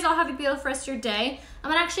I hope you guys all have a beautiful rest of your day.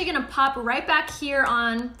 I'm actually gonna pop right back here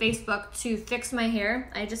on Facebook to fix my hair.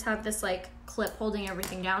 I just have this like clip holding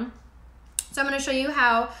everything down. So I'm gonna show you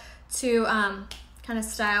how to kind of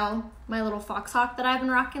style my little fox hawk that I've been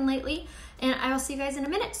rocking lately. And I will see you guys in a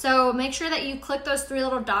minute. So make sure that you click those 3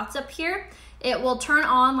 little dots up here. It will turn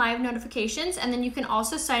on live notifications, and then you can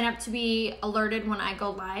also sign up to be alerted when I go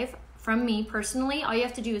live from me personally. All you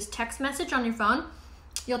have to do is text message on your phone.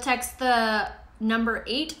 You'll text the number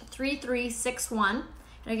 83361.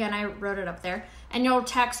 And again, I wrote it up there. And you'll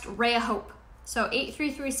text Rhea Hope. So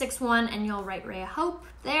 83361, and you'll write Rhea Hope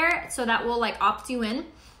there. So that will like opt you in.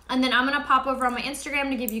 And then I'm gonna pop over on my Instagram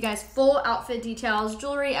to give you guys full outfit details,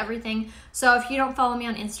 jewelry, everything. So if you don't follow me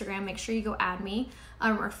on Instagram, make sure you go add me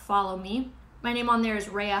or follow me. My name on there is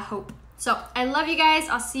Rhea Hope. So I love you guys.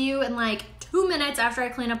 I'll see you in like 2 minutes after I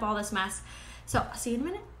clean up all this mess. So I'll see you in a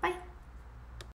minute. Bye.